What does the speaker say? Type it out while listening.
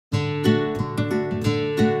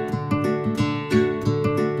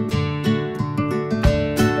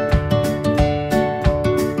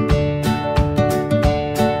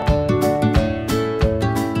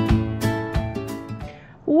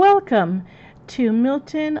Welcome to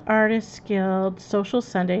Milton Artists Guild Social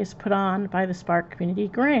Sundays put on by the Spark Community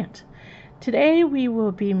Grant. Today we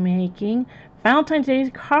will be making Valentine's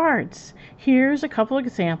cards. Here's a couple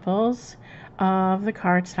examples of the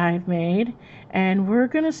cards I've made, and we're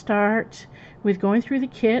going to start with going through the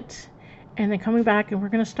kit and then coming back, and we're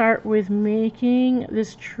going to start with making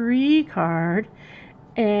this tree card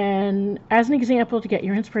and as an example to get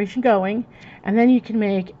your inspiration going, and then you can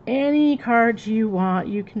make any cards you want.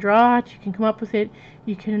 You can draw it, you can come up with it,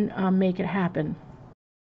 you can make it happen.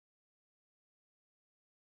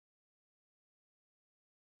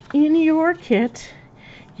 In your kit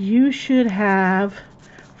you should have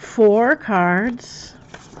 4 cards,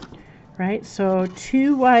 right? So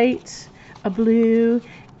 2 whites, a blue,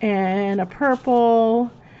 and a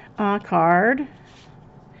purple card.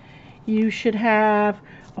 You should have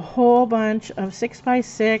a whole bunch of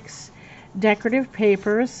 6x6 decorative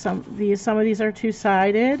papers. Some of these are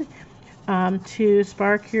two-sided to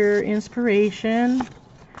spark your inspiration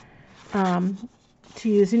to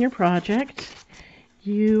use in your project.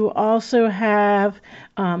 You also have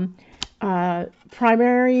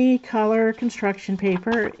primary color construction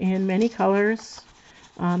paper in many colors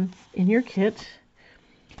in your kit.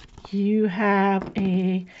 You have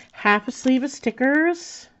a half a sleeve of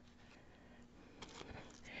stickers,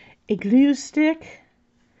 a glue stick,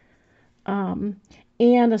 and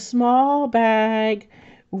a small bag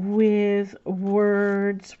with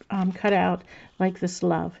words cut out like this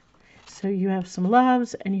love. So you have some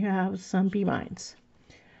loves and you have some be mines.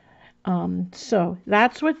 So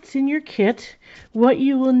that's what's in your kit. What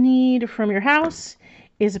you will need from your house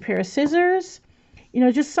is a pair of scissors,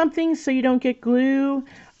 just something so you don't get glue,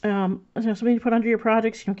 something to put under your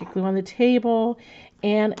projects, you don't get glue on the table,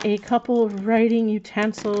 and a couple of writing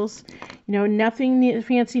utensils. Nothing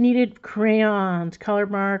fancy needed. Crayons, colored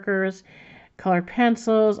markers, colored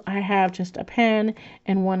pencils. I have just a pen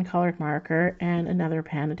and 1 colored marker and another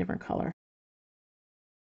pen, a different color.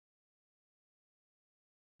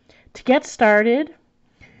 To get started,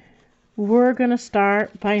 we're going to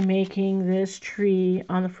start by making this tree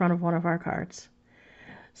on the front of one of our cards.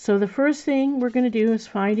 So the first thing we're going to do is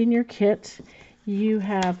find in your kit, you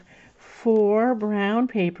have 4 brown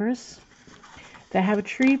papers that have a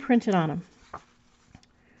tree printed on them.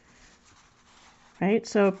 Right?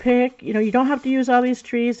 So pick, you don't have to use all these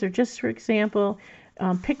trees. They're just for example.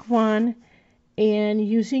 Pick one and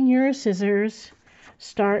using your scissors,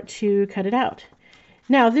 start to cut it out.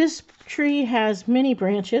 Now this tree has many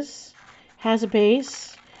branches, has a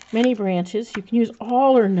base, many branches. You can use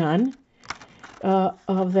all or none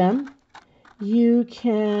of them. You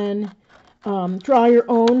can draw your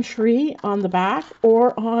own tree on the back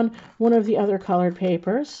or on one of the other colored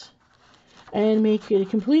papers and make it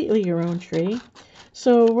completely your own tree.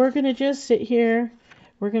 So we're going to just sit here.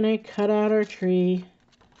 We're going to cut out our tree.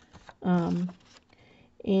 And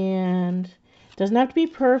it doesn't have to be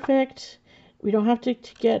perfect. We don't have to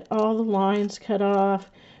get all the lines cut off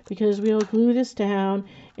because we'll glue this down,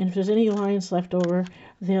 and if there's any lines left over,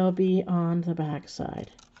 they'll be on the back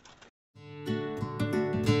side.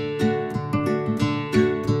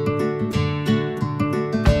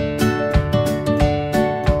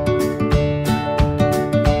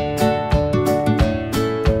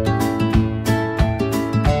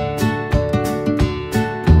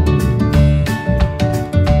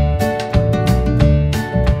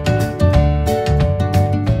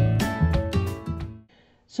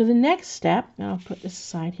 So the next step, I'll put this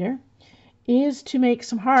aside here, is to make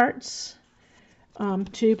some hearts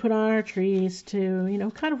to put on our trees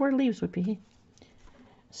to, kind of where leaves would be.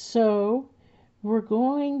 So we're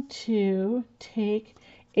going to take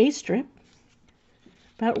a strip,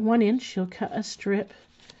 about 1 inch. You'll cut a strip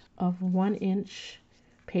of 1 inch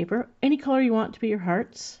paper, any color you want to be your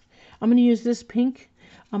hearts. I'm going to use this pink,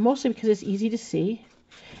 mostly because it's easy to see.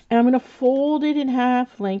 And I'm going to fold it in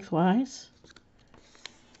half lengthwise.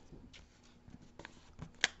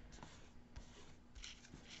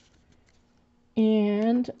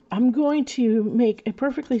 And I'm going to make a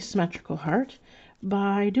perfectly symmetrical heart.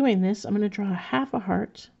 By doing this, I'm going to draw half a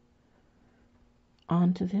heart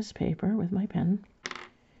onto this paper with my pen.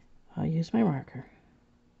 I'll use my marker.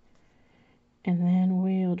 And then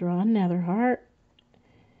we'll draw another heart,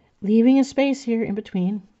 leaving a space here in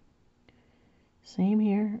between. Same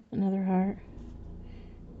here, another heart,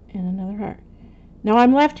 and another heart. Now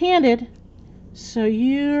I'm left-handed, so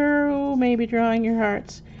you may be drawing your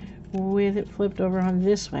hearts with it flipped over on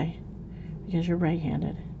this way because you're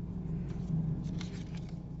right-handed.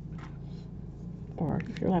 Or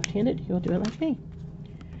if you're left-handed, you'll do it like me.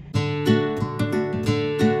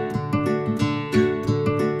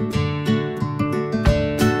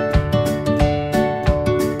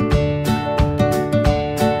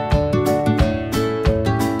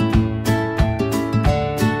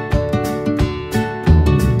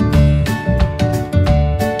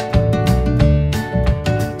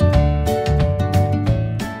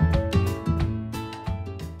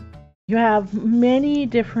 You have many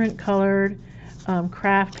different colored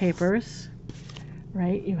craft papers,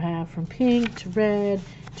 right? You have from pink to red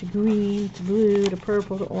to green to blue to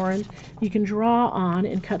purple to orange. You can draw on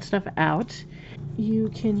and cut stuff out. You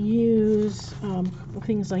can use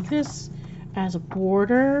things like this as a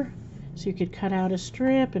border. So you could cut out a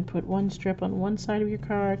strip and put one strip on one side of your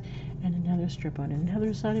card and another strip on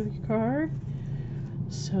another side of your card.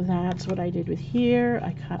 So that's what I did with here.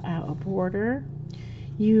 I cut out a border.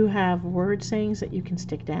 You have word sayings that you can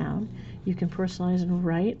stick down. You can personalize and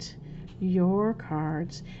write your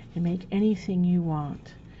cards and make anything you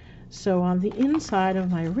want. So on the inside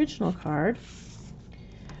of my original card,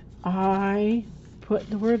 I put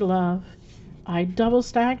the word love. I double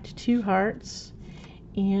stacked 2 hearts,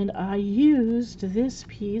 and I used this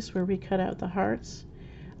piece where we cut out the hearts.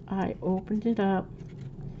 I opened it up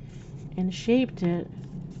and shaped it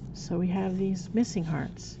so we have these missing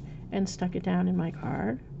hearts, and stuck it down in my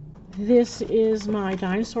card. This is my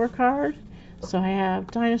dinosaur card. So I have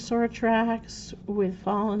dinosaur tracks with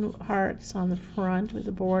fallen hearts on the front with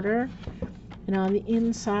the border. And on the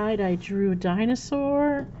inside I drew a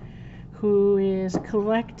dinosaur who is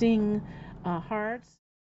collecting hearts.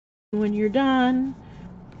 When you're done,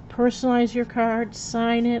 personalize your card,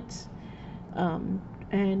 sign it,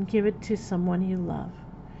 and give it to someone you love.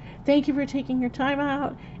 Thank you for taking your time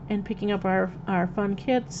out and picking up our fun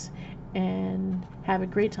kits, and have a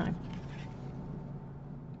great time.